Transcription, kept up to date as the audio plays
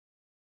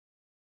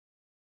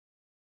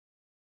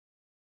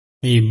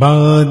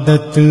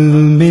عبادت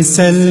میں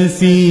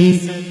سیلفی،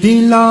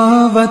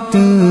 تلاوت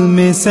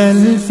میں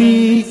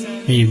سیلفی،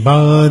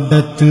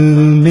 عبادت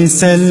میں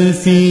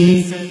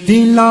سیلفی،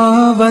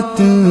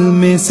 تلاوت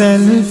میں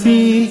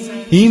سیلفی،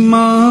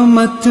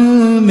 امامت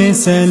میں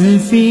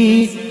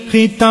سیلفی،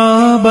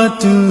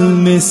 خطابت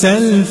میں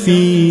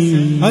سیلفی۔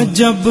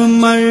 عجب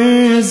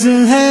مرض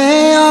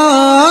ہے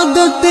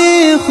عادت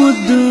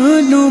خود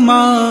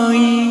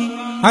نمائی،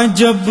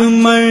 عجب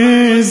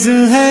مرض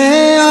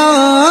ہے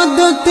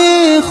عادت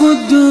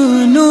خود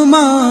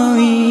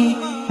نمائی،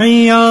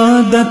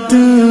 عیادت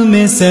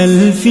میں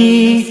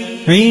سیلفی،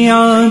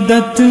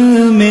 عیادت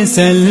میں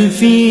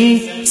سیلفی،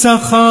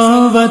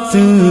 سخاوت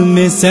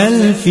میں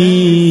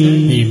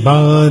سیلفی،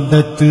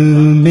 عبادت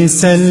میں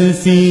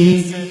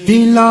سیلفی،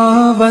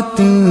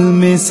 تلاوت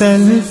میں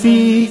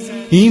سیلفی،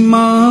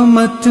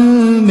 امامت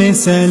میں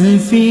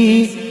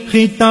سیلفی،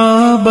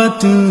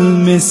 خطابت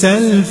میں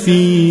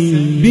سیلفی۔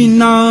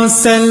 بنا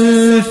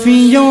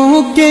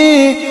سیلفیوں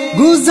کے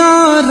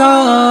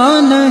گزارا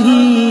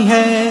نہیں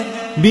ہے،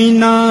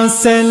 بنا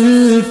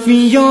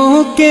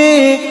سیلفیوں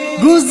کے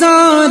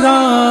گزارا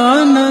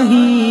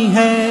نہیں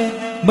ہے۔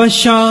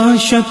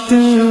 بشاشت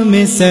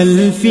میں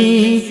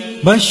سیلفی،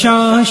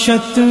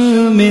 بشاشت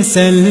میں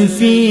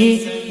سیلفی،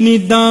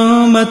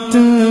 ندامت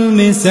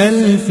میں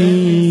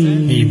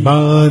سیلفی،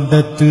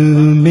 عبادت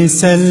میں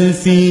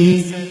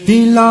سیلفی،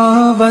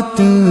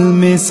 تلاوت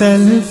میں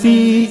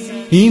سیلفی،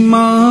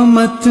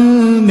 امامت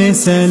میں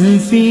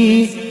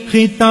سیلفی،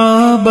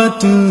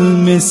 خطابت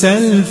میں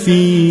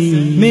سیلفی۔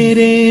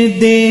 میرے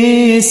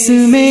دیس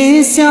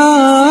میں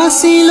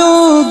سیاسی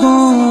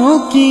لوگوں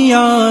کی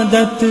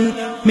عادت،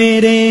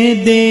 میرے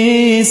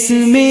دیس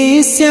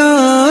میں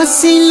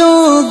سیاسی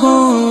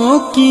لوگوں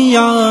کی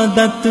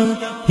عادت،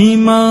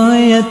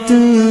 حمایت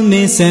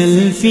میں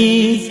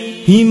سیلفی،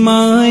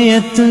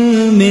 حمایت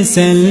میں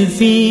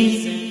سیلفی،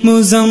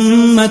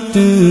 مذمت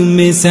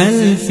میں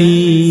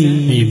سیلفی،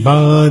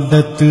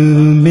 عبادت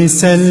میں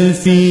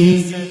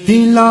سیلفی،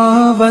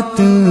 تلاوت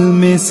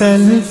میں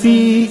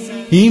سیلفی،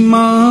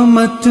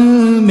 امامت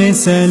میں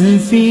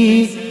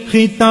سیلفی،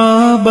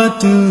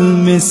 خطابت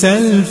میں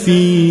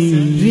سیلفی۔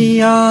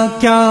 ریا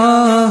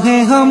کیا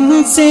ہے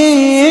ہم سے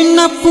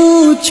نہ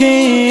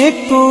پوچھے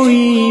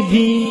کوئی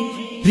بھی،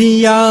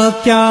 ریا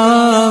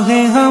کیا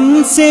ہے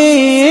ہم سے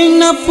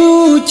نہ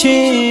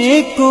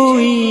پوچھے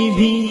کوئی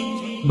بھی،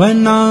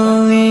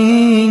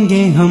 بنائیں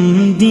گے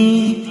ہم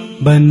دین،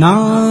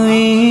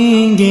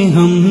 بنائیں گے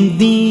ہم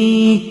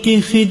دین کی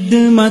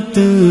خدمت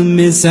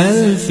میں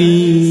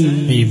سیلفی،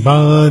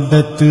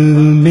 عبادت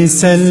میں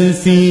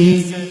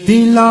سیلفی،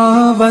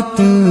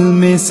 تلاوت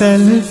میں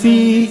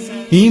سیلفی،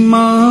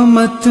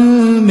 امامت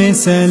میں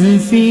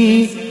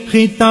سیلفی،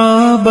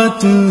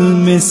 خطابت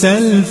میں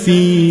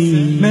سیلفی۔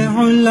 میں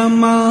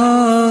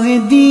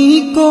علماء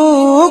دین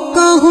کو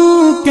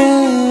کہوں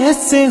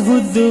کیسے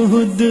ہد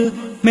ہد،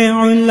 میں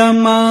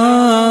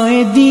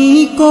علماء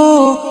دین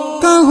کو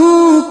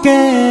کہوں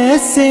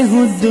کیسے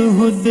ہد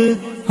ہد،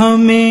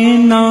 ہمیں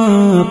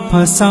نہ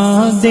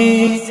پھنسا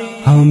دے،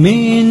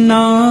 ہمیں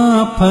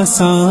نہ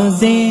پھنسا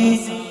دے،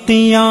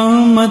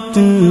 قیامت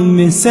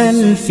میں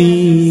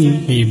سیلفی،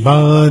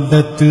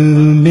 عبادت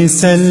میں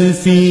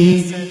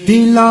سیلفی،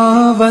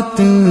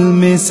 تلاوت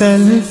میں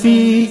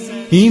سیلفی،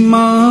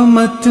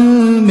 امامت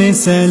میں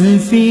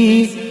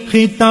سیلفی،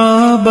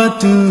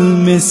 خطابت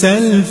میں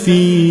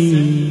سیلفی۔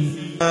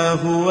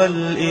 هو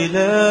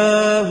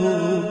الإله